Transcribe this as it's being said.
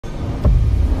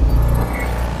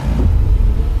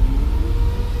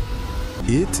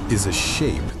It is a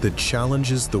shape that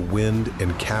challenges the wind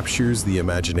and captures the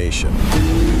imagination.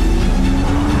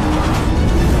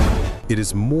 It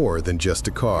is more than just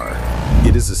a car.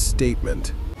 It is a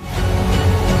statement.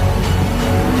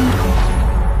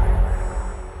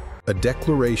 A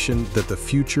declaration that the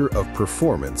future of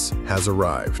performance has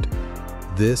arrived.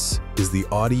 This is the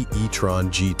Audi e-tron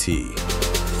GT.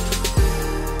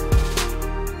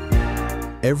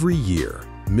 Every year,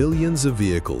 millions of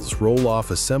vehicles roll off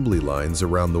assembly lines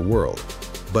around the world,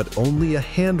 but only a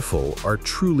handful are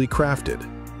truly crafted.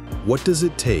 What does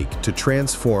it take to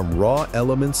transform raw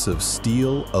elements of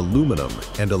steel, aluminum,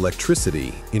 and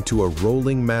electricity into a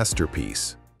rolling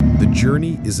masterpiece? The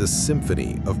journey is a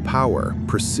symphony of power,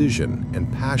 precision,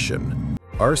 and passion.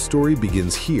 Our story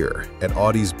begins here at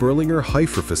Audi's Böllinger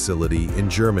Höfe facility in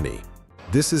Germany.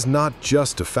 This is not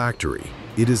just a factory,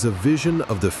 it is a vision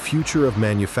of the future of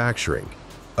manufacturing,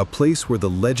 a place where the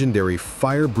legendary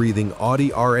fire-breathing Audi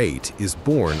R8 is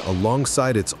born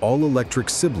alongside its all-electric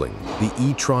sibling, the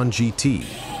e-tron GT.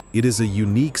 It is a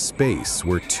unique space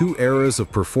where two eras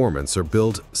of performance are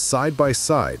built side by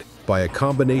side by a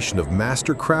combination of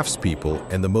master craftspeople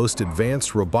and the most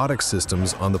advanced robotic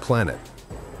systems on the planet.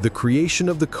 The creation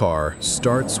of the car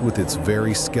starts with its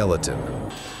very skeleton.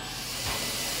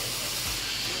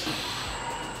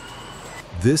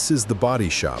 This is the body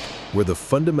shop, where the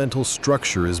fundamental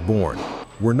structure is born.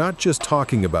 We're not just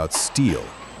talking about steel.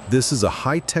 This is a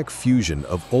high-tech fusion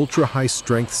of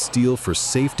ultra-high-strength steel for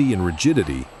safety and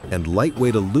rigidity and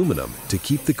lightweight aluminum to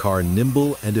keep the car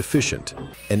nimble and efficient.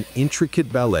 An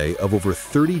intricate ballet of over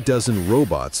 30 dozen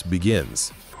robots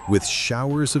begins. With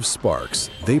showers of sparks,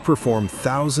 they perform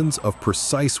thousands of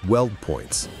precise weld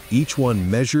points, each one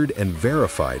measured and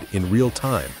verified in real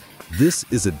time. This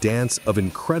is a dance of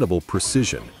incredible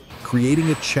precision, creating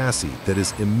a chassis that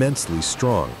is immensely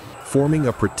strong, forming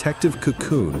a protective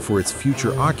cocoon for its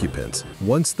future occupants.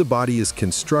 Once the body is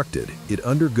constructed, it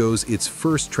undergoes its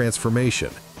first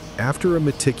transformation. After a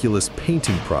meticulous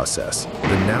painting process,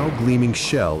 the now gleaming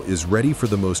shell is ready for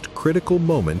the most critical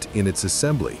moment in its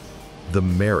assembly, the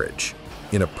marriage.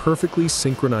 In a perfectly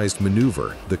synchronized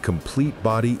maneuver, the complete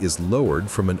body is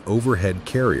lowered from an overhead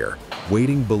carrier.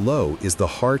 Waiting below is the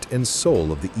heart and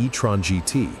soul of the e-tron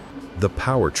GT, the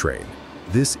powertrain.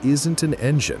 This isn't an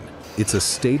engine. It's a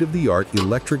state-of-the-art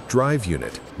electric drive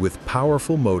unit with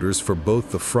powerful motors for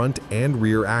both the front and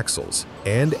rear axles.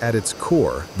 And at its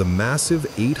core, the massive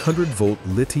 800-volt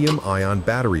lithium-ion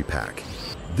battery pack.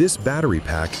 This battery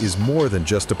pack is more than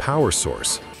just a power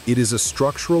source. It is a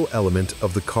structural element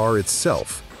of the car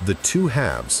itself. The two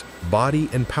halves, body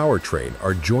and powertrain,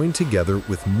 are joined together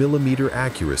with millimeter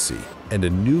accuracy, and a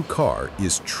new car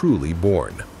is truly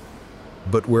born.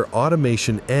 But where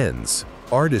automation ends,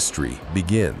 artistry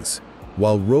begins.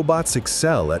 While robots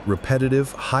excel at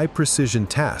repetitive, high-precision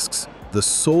tasks, the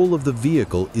soul of the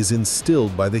vehicle is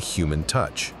instilled by the human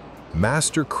touch.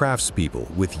 Master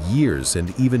craftspeople with years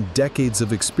and even decades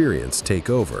of experience take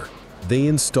over. They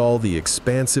install the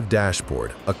expansive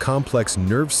dashboard, a complex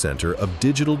nerve center of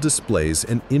digital displays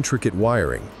and intricate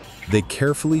wiring. They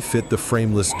carefully fit the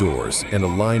frameless doors and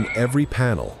align every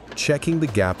panel, checking the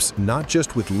gaps not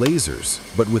just with lasers,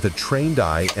 but with a trained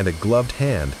eye and a gloved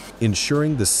hand,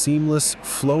 ensuring the seamless,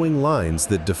 flowing lines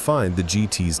that define the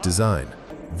GT's design.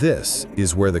 This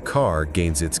is where the car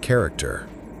gains its character.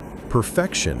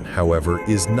 Perfection, however,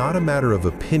 is not a matter of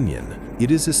opinion. It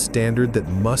is a standard that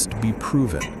must be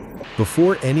proven.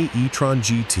 Before any e-tron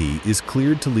GT is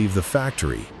cleared to leave the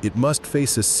factory, it must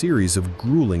face a series of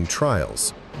grueling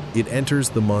trials. It enters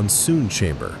the monsoon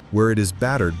chamber, where it is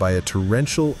battered by a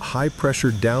torrential,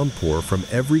 high-pressure downpour from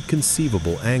every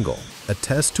conceivable angle, a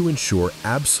test to ensure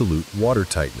absolute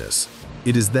watertightness.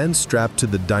 It is then strapped to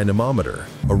the dynamometer,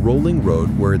 a rolling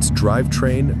road where its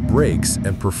drivetrain, brakes,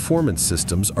 and performance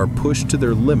systems are pushed to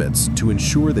their limits to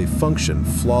ensure they function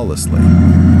flawlessly.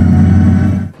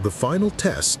 The final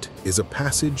test is a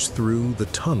passage through the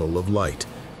tunnel of light.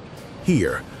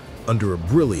 Here, under a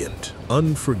brilliant,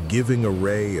 unforgiving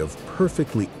array of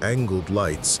perfectly angled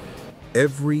lights,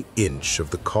 every inch of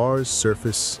the car's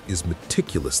surface is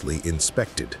meticulously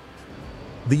inspected.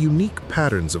 The unique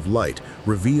patterns of light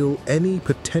reveal any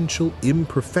potential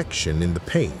imperfection in the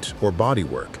paint or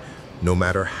bodywork, no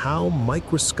matter how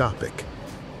microscopic.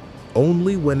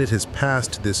 Only when it has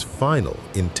passed this final,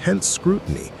 intense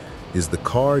scrutiny is the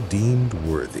car deemed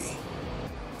worthy.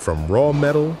 From raw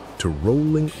metal to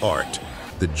rolling art,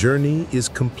 the journey is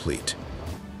complete.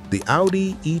 The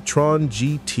Audi e-tron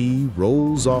GT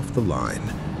rolls off the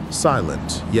line,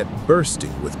 silent yet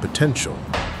bursting with potential.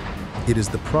 It is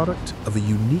the product of a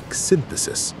unique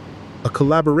synthesis, a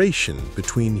collaboration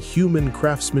between human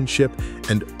craftsmanship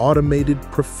and automated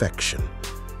perfection.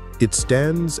 It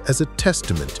stands as a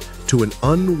testament to an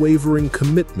unwavering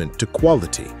commitment to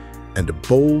quality and a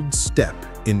bold step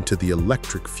into the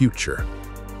electric future.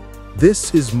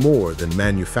 This is more than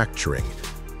manufacturing.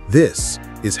 This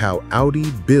is how Audi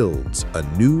builds a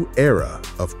new era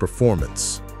of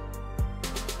performance.